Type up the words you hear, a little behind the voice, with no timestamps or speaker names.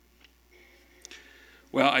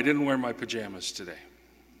Well, I didn't wear my pajamas today,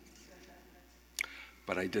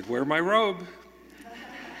 but I did wear my robe.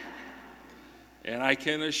 And I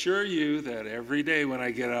can assure you that every day when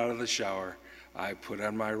I get out of the shower, I put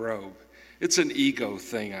on my robe. It's an ego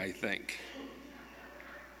thing, I think.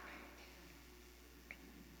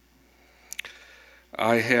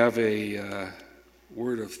 I have a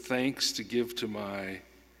word of thanks to give to my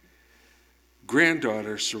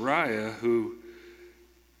granddaughter, Soraya, who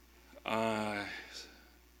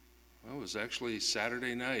it was actually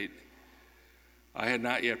Saturday night. I had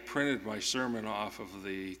not yet printed my sermon off of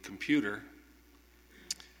the computer.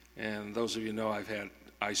 And those of you know I've had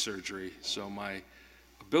eye surgery, so my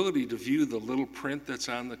ability to view the little print that's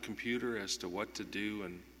on the computer as to what to do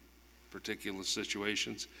in particular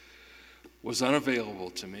situations was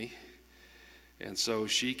unavailable to me. And so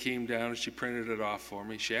she came down and she printed it off for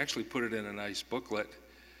me. She actually put it in a nice booklet.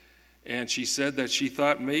 And she said that she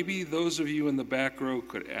thought maybe those of you in the back row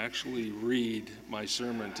could actually read my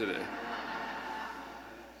sermon today.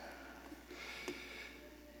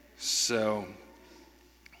 So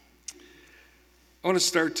I want to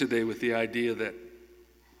start today with the idea that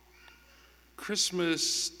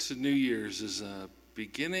Christmas to New Year's is a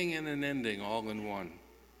beginning and an ending all in one.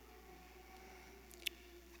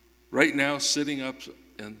 Right now, sitting up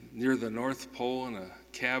near the North Pole in a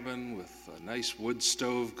cabin with a nice wood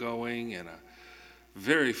stove going and a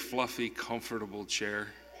very fluffy, comfortable chair.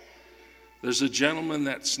 There's a gentleman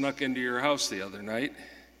that snuck into your house the other night,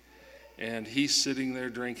 and he's sitting there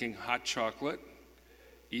drinking hot chocolate,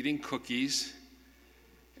 eating cookies,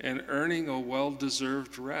 and earning a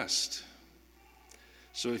well-deserved rest.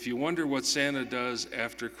 So if you wonder what Santa does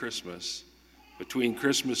after Christmas, between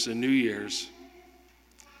Christmas and New Year's,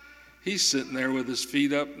 he's sitting there with his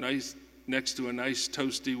feet up next to a nice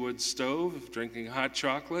toasty wood stove, drinking hot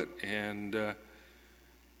chocolate and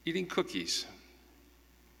eating cookies.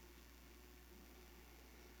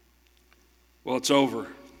 Well, it's over.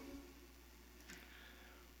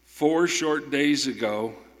 4 short days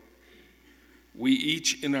ago, we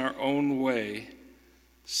each in our own way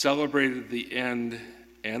celebrated the end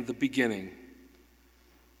and the beginning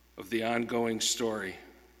of the ongoing story.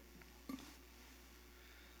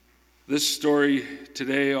 This story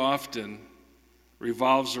today often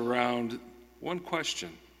revolves around one question.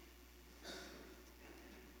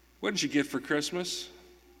 What did you get for Christmas?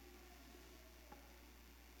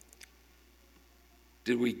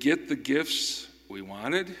 Did we get the gifts we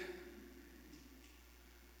wanted?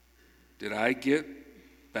 Did I get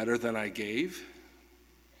better than I gave?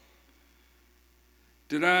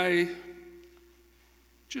 Did I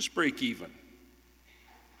just break even?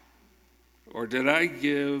 Or did I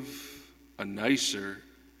give a nicer,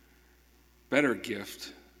 better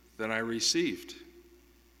gift than I received?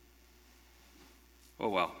 Oh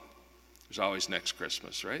well, there's always next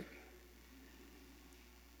Christmas, right?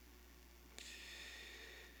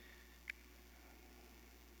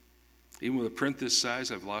 Even with a print this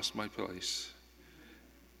size, I've lost my place.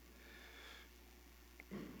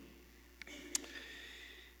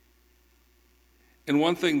 And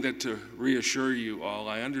one thing that to reassure you all,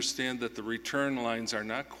 I understand that the return lines are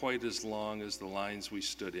not quite as long as the lines we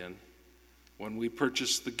stood in when we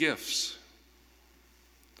purchased the gifts.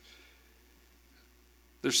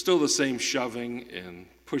 There's still the same shoving and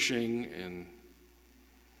pushing and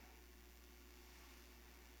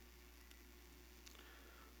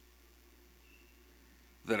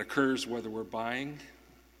that occurs whether we're buying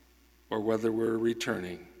or whether we're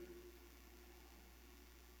returning.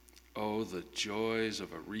 Oh, the joys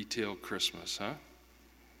of a retail Christmas, huh?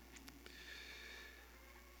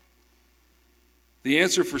 The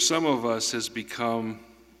answer for some of us has become,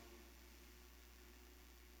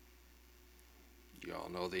 you all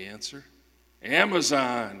know the answer,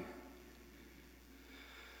 Amazon,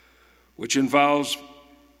 which involves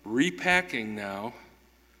repacking now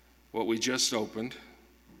what we just opened,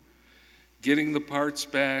 getting the parts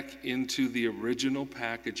back into the original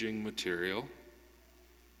packaging material.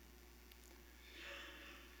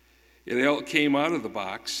 It all came out of the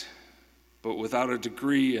box, but without a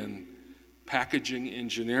degree in packaging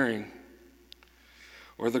engineering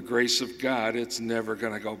or the grace of God, it's never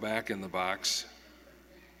going to go back in the box.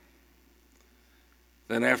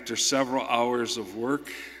 Then after several hours of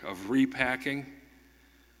work, of repacking,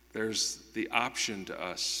 there's the option to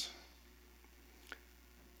us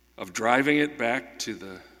of driving it back to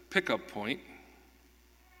the pickup point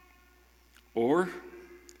or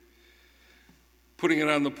putting it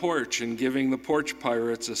on the porch and giving the porch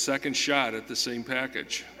pirates a second shot at the same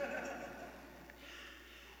package.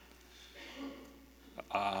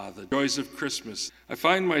 The joys of Christmas. I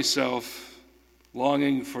find myself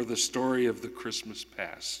longing for the story of the Christmas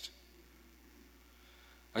past.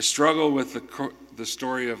 I struggle with the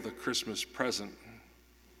story of the Christmas present,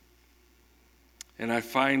 and I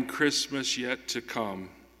find Christmas yet to come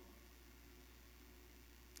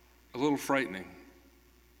a little frightening.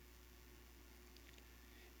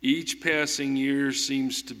 Each passing year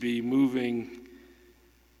seems to be moving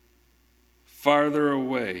farther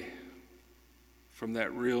away from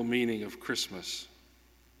that real meaning of Christmas,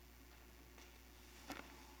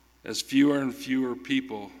 as fewer and fewer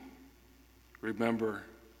people remember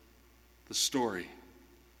the story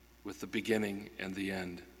with the beginning and the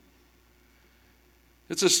end.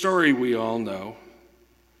 It's a story we all know.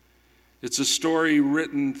 It's a story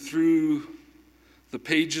written through the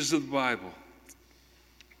pages of the Bible.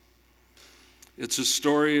 It's a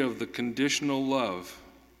story of the conditional love.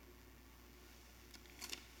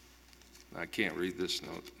 I can't read this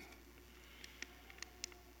note.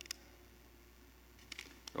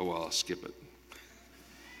 Oh, well, I'll skip it.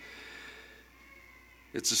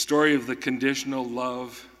 It's a story of the conditional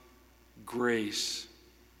love, grace,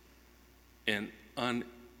 and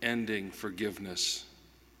unending forgiveness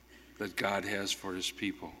that God has for his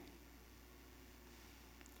people.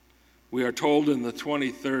 We are told in the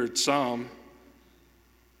 23rd Psalm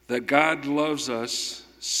that God loves us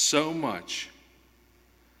so much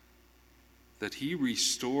that he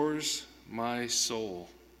restores my soul.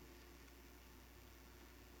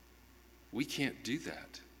 We can't do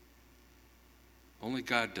that. Only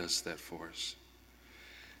God does that for us.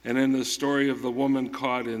 And in the story of the woman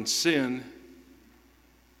caught in sin,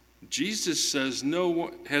 Jesus says,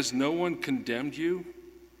 has no one condemned you?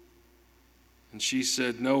 And she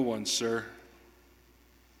said, no one, sir.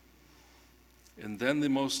 And then the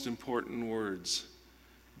most important words,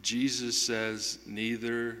 Jesus says,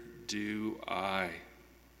 neither do I.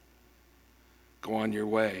 Go on your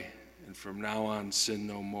way, and from now on, sin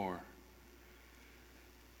no more.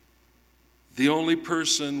 The only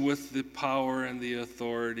person with the power and the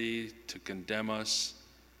authority to condemn us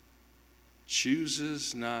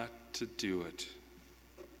chooses not to do it.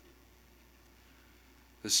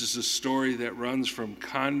 This is a story that runs from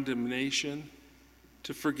condemnation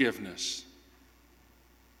to forgiveness.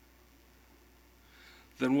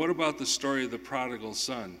 Then what about the story of the prodigal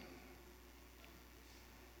son?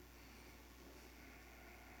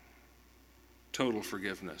 Total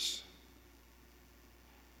forgiveness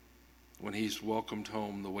when he's welcomed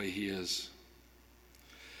home the way he is.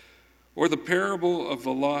 Or the parable of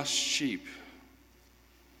the lost sheep.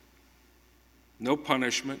 No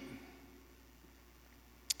punishment,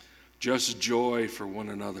 just joy for one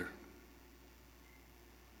another.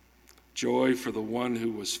 Joy for the one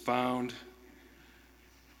who was found,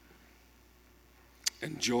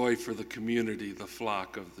 and joy for the community, the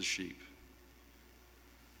flock of the sheep.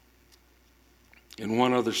 And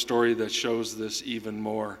one other story that shows this even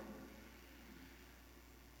more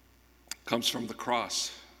comes from the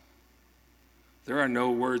cross. There are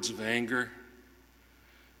no words of anger,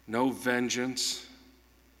 no vengeance,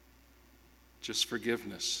 just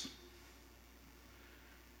forgiveness.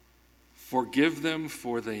 Forgive them,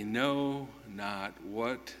 for they know not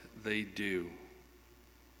what they do.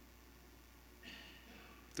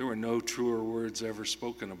 There were no truer words ever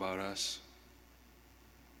spoken about us.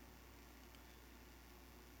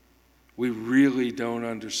 We really don't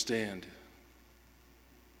understand.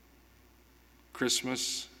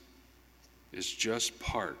 Christmas is just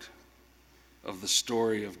part of the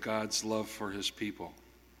story of God's love for his people.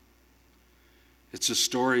 It's a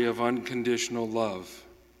story of unconditional love,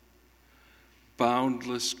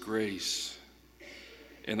 boundless grace,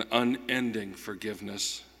 and unending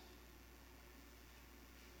forgiveness.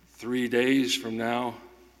 3 days from now,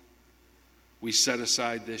 we set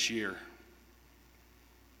aside this year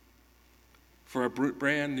for a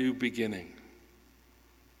brand new beginning.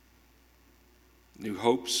 New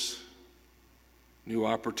hopes, new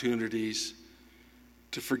opportunities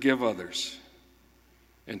to forgive others,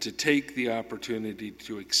 and to take the opportunity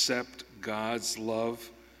to accept God's love,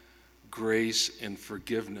 grace, and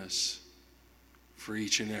forgiveness for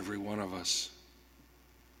each and every one of us.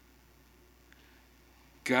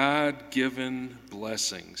 God-given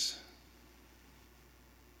blessings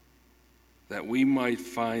that we might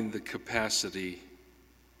find the capacity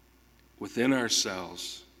within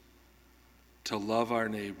ourselves to love our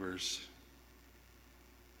neighbors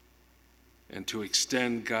and to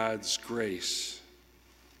extend God's grace,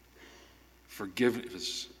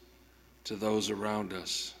 forgiveness to those around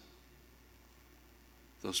us,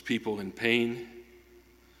 those people in pain,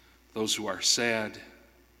 those who are sad,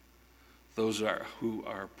 those who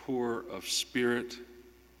are poor of spirit.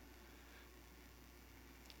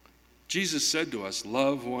 Jesus said to us,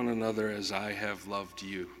 "Love one another as I have loved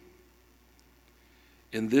you.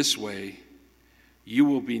 In this way, you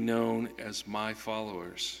will be known as my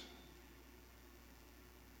followers."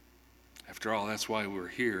 After all, that's why we're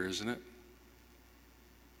here, isn't it?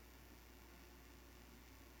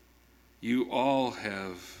 You all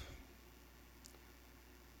have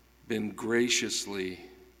been graciously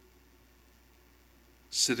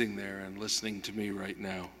sitting there and listening to me right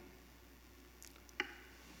now.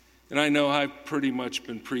 And I know I've pretty much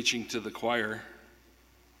been preaching to the choir,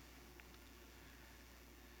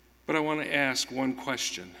 but I want to ask one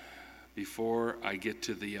question before I get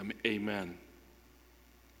to the amen.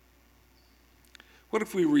 What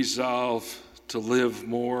if we resolve to live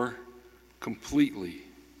more completely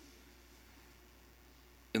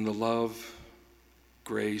in the love,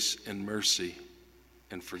 grace, and mercy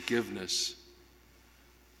and forgiveness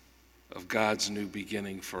of God's new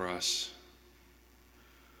beginning for us?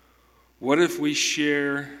 What if we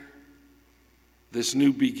share this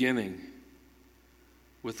new beginning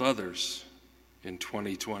with others in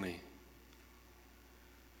 2020?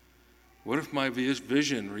 What if my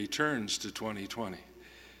vision returns to 2020?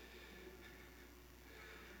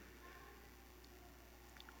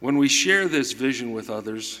 When we share this vision with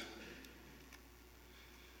others,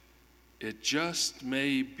 it just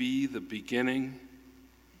may be the beginning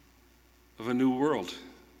of a new world.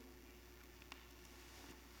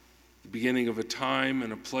 The beginning of a time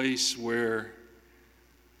and a place where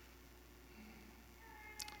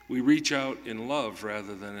we reach out in love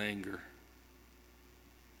rather than anger.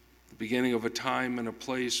 The beginning of a time and a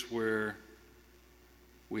place where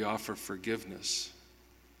we offer forgiveness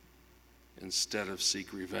instead of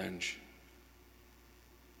seek revenge.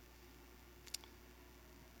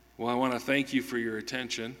 Well, I want to thank you for your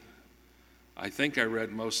attention. I think I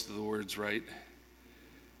read most of the words right.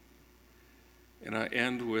 And I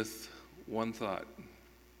end with one thought.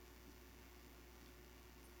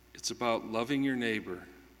 It's about loving your neighbor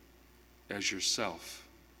as yourself.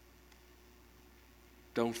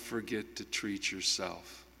 Don't forget to treat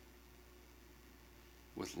yourself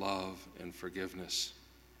with love and forgiveness.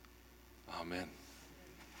 Amen.